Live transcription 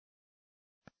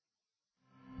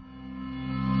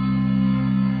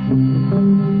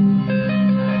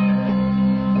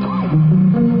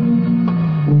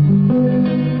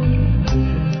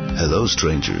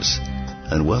strangers,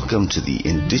 and welcome to the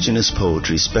Indigenous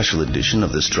Poetry Special Edition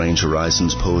of the Strange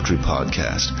Horizons Poetry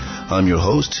Podcast. I'm your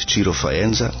host, Ciro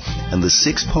Faienza, and the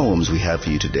 6 poems we have for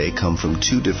you today come from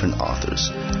 2 different authors.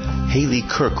 Halee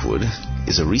Kirkwood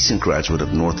is a recent graduate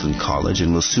of Northland College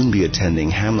and will soon be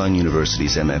attending Hamline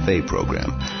University's MFA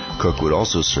program. Kirkwood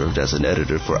also served as an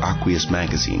editor for Aqueous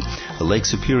Magazine, a Lake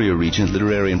Superior region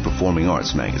literary and performing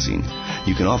arts magazine.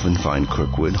 You can often find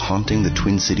Kirkwood haunting the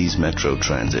Twin Cities Metro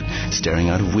Transit, staring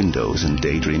out of windows and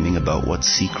daydreaming about what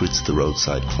secrets the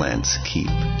roadside plants keep.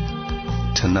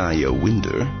 Tanaya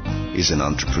Winder is an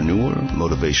entrepreneur,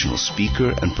 motivational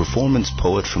speaker, and performance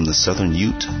poet from the Southern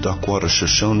Ute, Duckwater,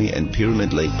 Shoshone, and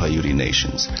Pyramid Lake Paiute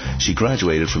nations. She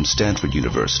graduated from Stanford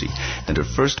University, and her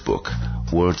first book,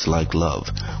 Words Like Love,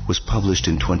 was published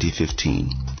in 2015.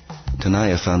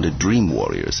 Tanaya founded Dream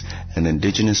Warriors, an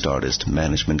Indigenous artist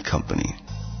management company.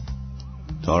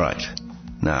 All right,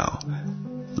 now,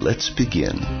 let's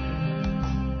begin.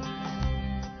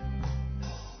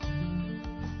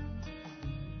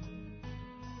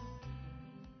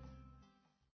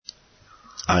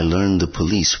 I Learned the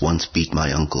Police Once Beat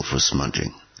My Uncle for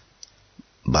Smudging,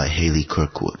 by Halee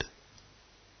Kirkwood.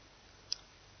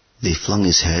 They flung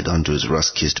his head under his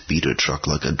rust-kissed beater truck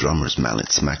like a drummer's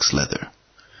mallet smacks leather,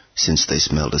 since they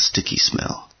smelled a sticky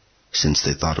smell, since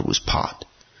they thought it was pot,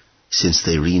 since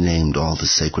they renamed all the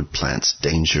sacred plants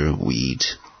danger, weed,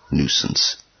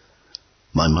 nuisance.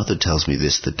 My mother tells me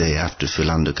this the day after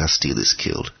Philando Castile is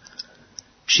killed.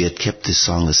 She had kept this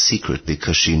song a secret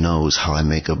because she knows how I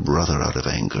make a brother out of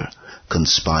anger,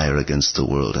 conspire against the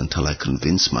world until I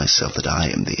convince myself that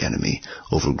I am the enemy,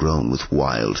 overgrown with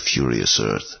wild, furious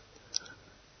earth.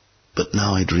 But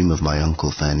now I dream of my uncle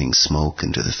fanning smoke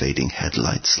into the fading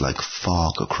headlights like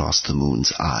fog across the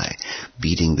moon's eye,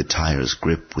 beating the tire's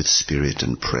grip with spirit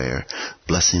and prayer,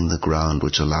 blessing the ground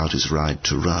which allowed his ride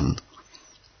to run.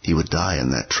 He would die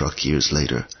in that truck years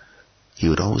later. He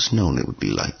would always known it would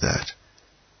be like that.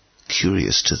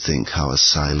 Curious to think how a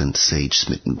silent,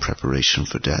 sage-smitten preparation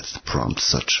for death prompts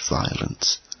such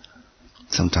violence.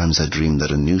 Sometimes I dream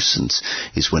that a nuisance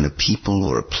is when a people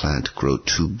or a plant grow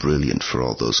too brilliant for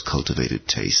all those cultivated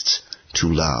tastes,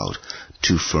 too loud,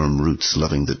 too firm roots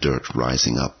loving the dirt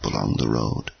rising up along the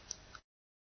road.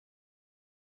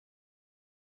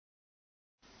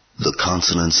 The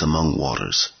Consonance Among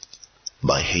Waters,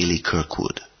 by Halee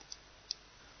Kirkwood.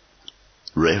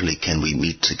 Rarely can we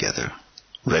meet together.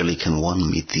 Rarely can one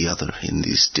meet the other in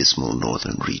these dismal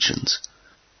northern regions.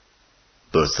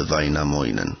 Birth of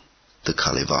Wainamoinen, the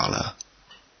Kalevala.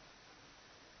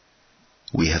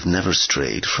 We have never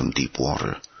strayed from deep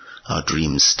water, our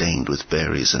dreams stained with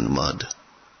berries and mud.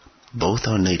 Both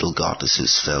our natal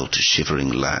goddesses fell to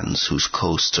shivering lands whose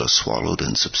coasts are swallowed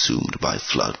and subsumed by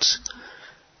floods.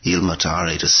 Ilmatar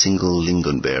ate a single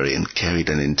lingonberry and carried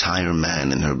an entire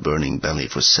man in her burning belly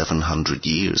for 700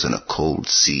 years in a cold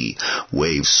sea,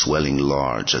 waves swelling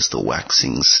large as the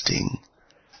waxing sting.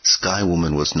 Sky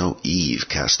Woman was no Eve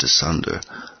cast asunder,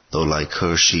 though like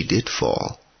her she did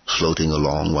fall, floating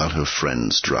along while her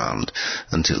friends drowned,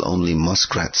 until only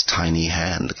Muskrat's tiny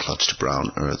hand clutched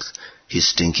brown earth, his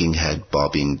stinking head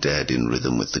bobbing dead in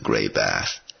rhythm with the grey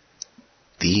bath.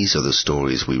 These are the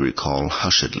stories we recall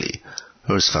hushedly,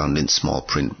 hers found in small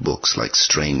print books like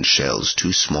strange shells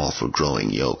too small for growing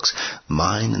yolks,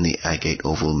 mine in the agate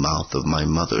oval mouth of my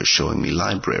mother showing me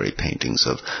library paintings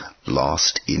of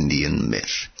lost Indian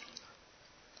myth.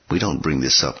 We don't bring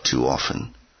this up too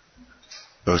often.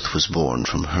 Earth was born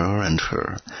from her,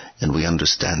 and we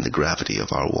understand the gravity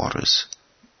of our waters.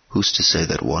 Who's to say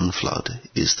that one flood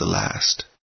is the last?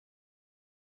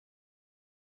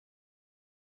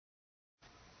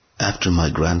 After My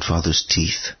Grandfather's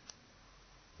Teeth,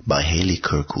 by Halee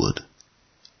Kirkwood.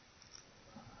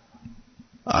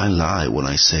 I lie when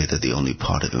I say that the only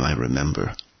part of him I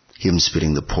remember, him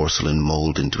spitting the porcelain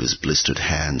mold into his blistered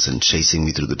hands and chasing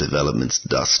me through the development's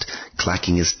dust,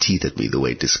 clacking his teeth at me the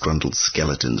way disgruntled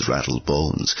skeletons rattle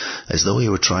bones, as though he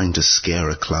were trying to scare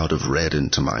a cloud of red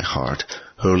into my heart,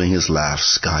 hurling his laugh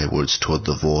skywards toward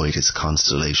the void his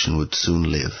constellation would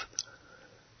soon live.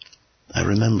 I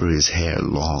remember his hair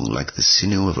long like the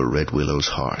sinew of a red willow's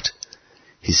heart,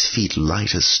 his feet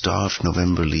light as starved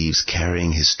November leaves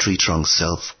carrying his tree-trunk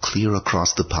self clear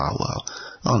across the powwow,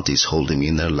 aunties holding me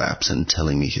in their laps and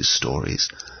telling me his stories.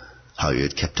 How he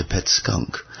had kept a pet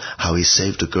skunk, how he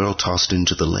saved a girl tossed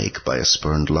into the lake by a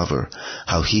spurned lover,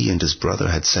 how he and his brother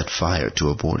had set fire to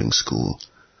a boarding school.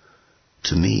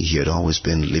 To me he had always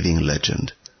been living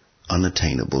legend,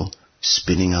 unattainable,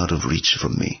 spinning out of reach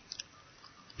from me,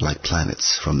 like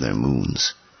planets from their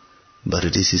moons. But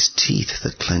it is his teeth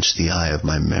that clench the eye of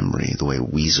my memory the way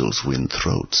weasels win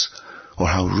throats, or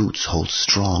how roots hold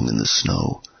strong in the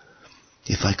snow.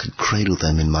 If I could cradle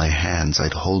them in my hands,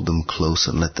 I'd hold them close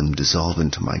and let them dissolve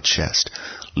into my chest,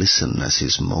 listen as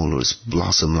his molars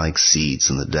blossom like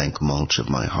seeds in the dank mulch of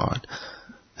my heart.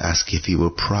 Ask if he were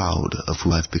proud of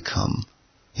who I've become.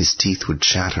 His teeth would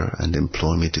chatter and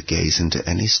implore me to gaze into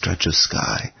any stretch of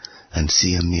sky and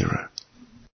see a mirror.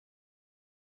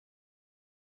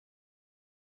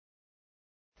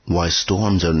 Why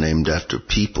storms are named after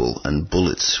people and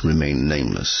bullets remain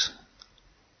nameless.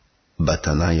 By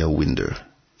Tanaya Winder.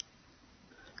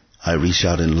 I reach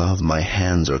out in love, my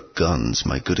hands are guns,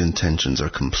 my good intentions are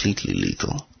completely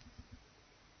lethal.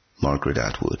 Margaret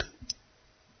Atwood.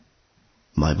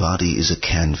 My body is a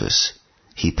canvas.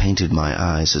 He painted my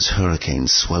eyes as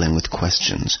hurricanes swelling with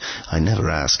questions. I never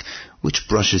ask, which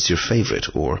brush is your favorite?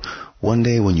 Or, one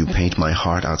day when you paint my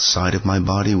heart outside of my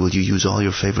body, will you use all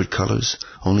your favorite colors?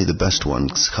 Only the best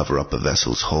ones cover up a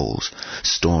vessel's holes.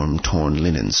 Storm-torn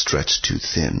linen stretched too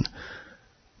thin.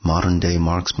 Modern-day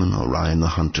marksman, Orion the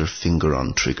hunter, finger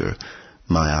on trigger.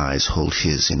 My eyes hold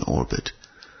his in orbit.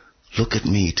 Look at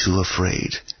me, too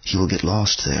afraid. He will get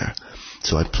lost there.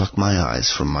 So I pluck my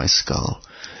eyes from my skull.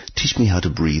 Teach me how to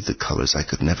breathe the colors I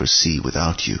could never see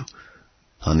without you.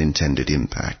 Unintended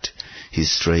impact.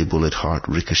 His stray bullet heart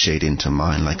ricocheted into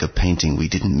mine like a painting we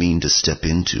didn't mean to step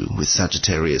into, with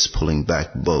Sagittarius pulling back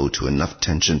bow to enough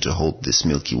tension to hold this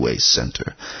Milky Way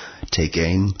center. Take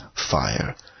aim,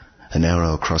 fire. An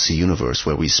arrow across a universe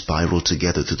where we spiral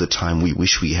together through the time we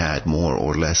wish we had more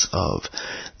or less of.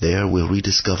 There we'll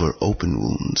rediscover open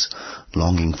wounds.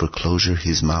 Longing for closure,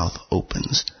 his mouth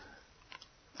opens.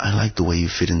 I like the way you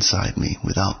fit inside me,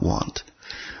 without want.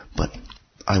 But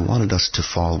I wanted us to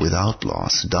fall without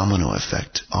loss, domino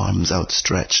effect, arms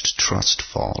outstretched, trust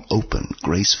fall, open,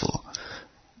 graceful.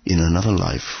 In another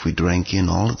life, we drank in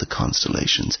all of the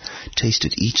constellations,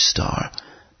 tasted each star,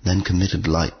 then committed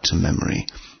light to memory,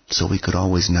 so we could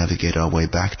always navigate our way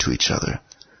back to each other.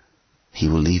 He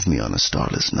will leave me on a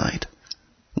starless night.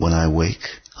 When I wake,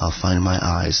 I'll find my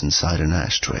eyes inside an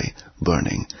ashtray,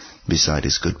 burning, beside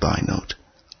his goodbye note.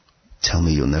 Tell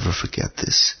me you'll never forget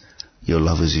this. Your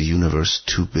love is a universe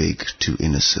too big, too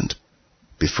innocent.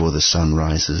 Before the sun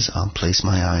rises, I'll place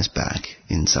my eyes back,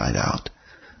 inside out.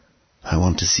 I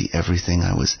want to see everything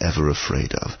I was ever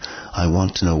afraid of. I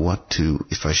want to know what to,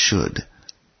 if I should,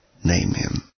 name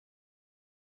him.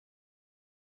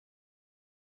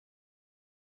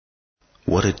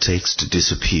 What It Takes to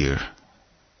Disappear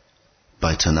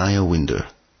by Tanaya Winder.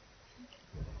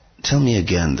 Tell me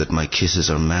again that my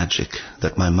kisses are magic,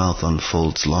 that my mouth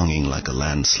unfolds longing like a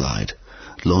landslide.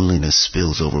 Loneliness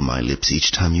spills over my lips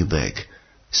each time you beg.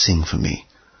 Sing for me.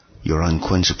 Your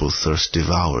unquenchable thirst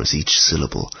devours each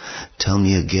syllable. Tell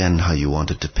me again how you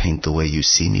wanted to paint the way you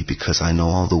see me, because I know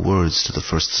all the words to the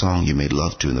first song you made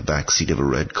love to in the back seat of a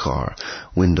red car,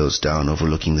 windows down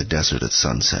overlooking the desert at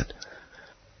sunset.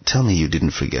 Tell me you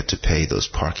didn't forget to pay those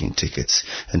parking tickets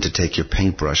and to take your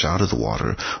paintbrush out of the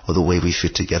water, or the way we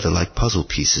fit together like puzzle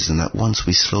pieces, and that once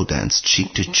we slow danced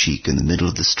cheek to cheek in the middle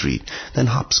of the street, then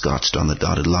hopscotched on the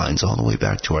dotted lines all the way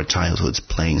back to our childhoods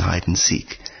playing hide and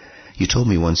seek. You told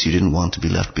me once you didn't want to be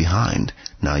left behind.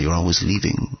 Now you're always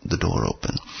leaving the door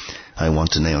open. I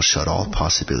want to nail shut all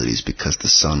possibilities because the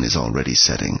sun is already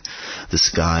setting. The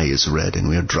sky is red and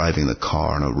we are driving the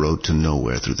car on a road to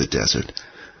nowhere through the desert.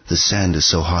 The sand is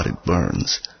so hot it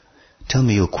burns. Tell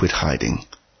me you'll quit hiding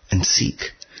and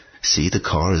seek. See, the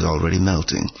car is already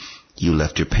melting. You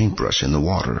left your paintbrush in the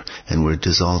water, and we're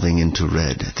dissolving into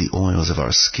red. The oils of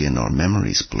our skin, our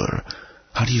memories blur.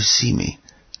 How do you see me?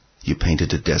 You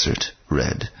painted a desert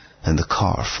red, and the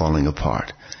car falling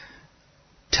apart.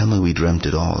 Tell me we dreamt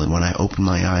it all, and when I open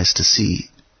my eyes to see,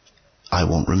 I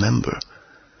won't remember.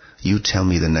 You tell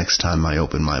me the next time I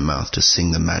open my mouth to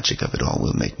sing, the magic of it all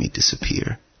will make me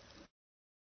disappear.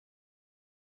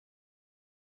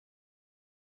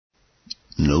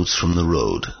 Notes from the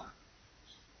Road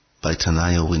by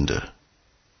Tanaya Winder.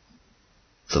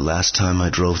 The last time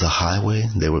I drove the highway,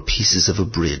 there were pieces of a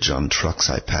bridge on trucks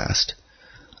I passed.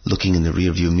 Looking in the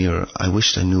rearview mirror, I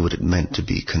wished I knew what it meant to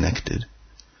be connected.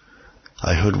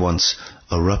 I heard once,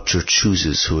 a rupture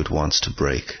chooses who it wants to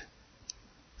break.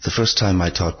 The first time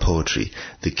I taught poetry,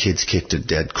 the kids kicked a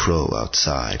dead crow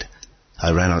outside.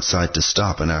 I ran outside to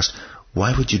stop and asked,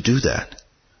 "Why would you do that?"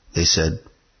 They said,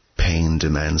 "Pain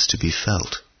demands to be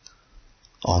felt."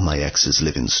 All my exes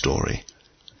live in story.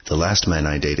 The last man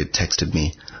I dated texted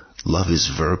me, "Love is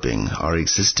verbing, our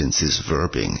existence is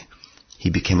verbing." He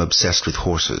became obsessed with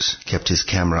horses, kept his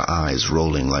camera eyes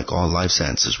rolling like all life's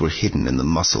answers were hidden in the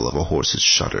muscle of a horse's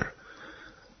shudder.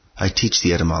 I teach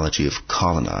the etymology of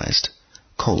colonized,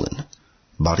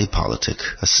 Body politic,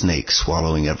 a snake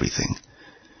swallowing everything.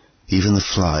 Even the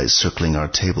flies circling our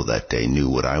table that day knew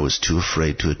what I was too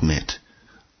afraid to admit.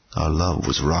 Our love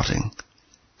was rotting.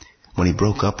 When he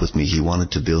broke up with me, he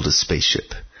wanted to build a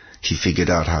spaceship. He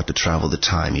figured out how to travel the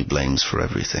time he blames for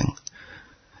everything.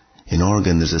 In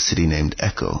Oregon, there's a city named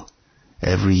Echo.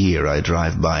 Every year I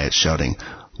drive by it shouting,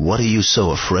 "What are you so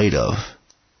afraid of?"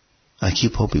 I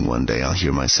keep hoping one day I'll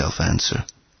hear myself answer.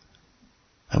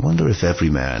 I wonder if every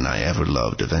man I ever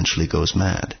loved eventually goes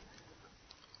mad.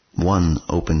 One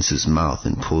opens his mouth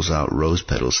and pulls out rose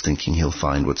petals thinking he'll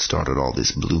find what started all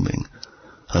this blooming.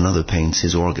 Another paints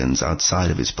his organs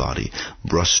outside of his body,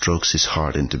 brushstrokes his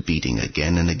heart into beating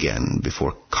again and again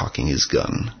before cocking his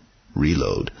gun.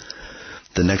 Reload.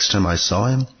 The next time I saw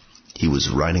him, he was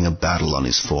writing a battle on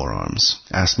his forearms,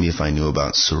 asked me if I knew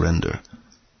about surrender.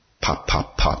 Pop,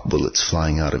 pop, pop, bullets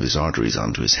flying out of his arteries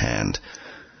onto his hand.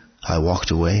 I walked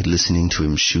away listening to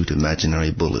him shoot imaginary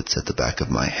bullets at the back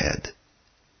of my head.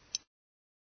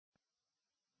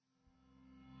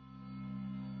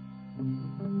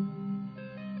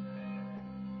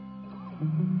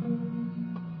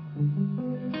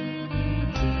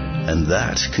 And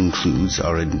that concludes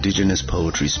our Indigenous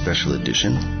Poetry Special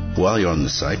Edition. While you're on the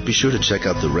site, be sure to check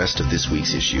out the rest of this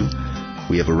week's issue.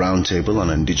 We have a roundtable on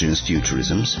Indigenous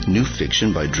futurisms, new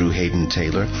fiction by Drew Hayden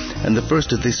Taylor, and the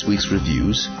first of this week's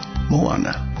reviews,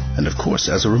 Moana. And of course,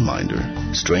 as a reminder,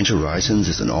 Strange Horizons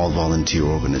is an all-volunteer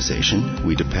organization.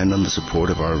 We depend on the support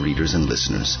of our readers and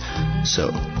listeners.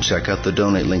 So, check out the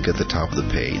donate link at the top of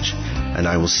the page, and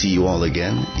I will see you all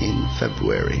again in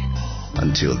February.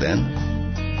 Until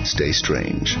then, stay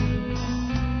strange.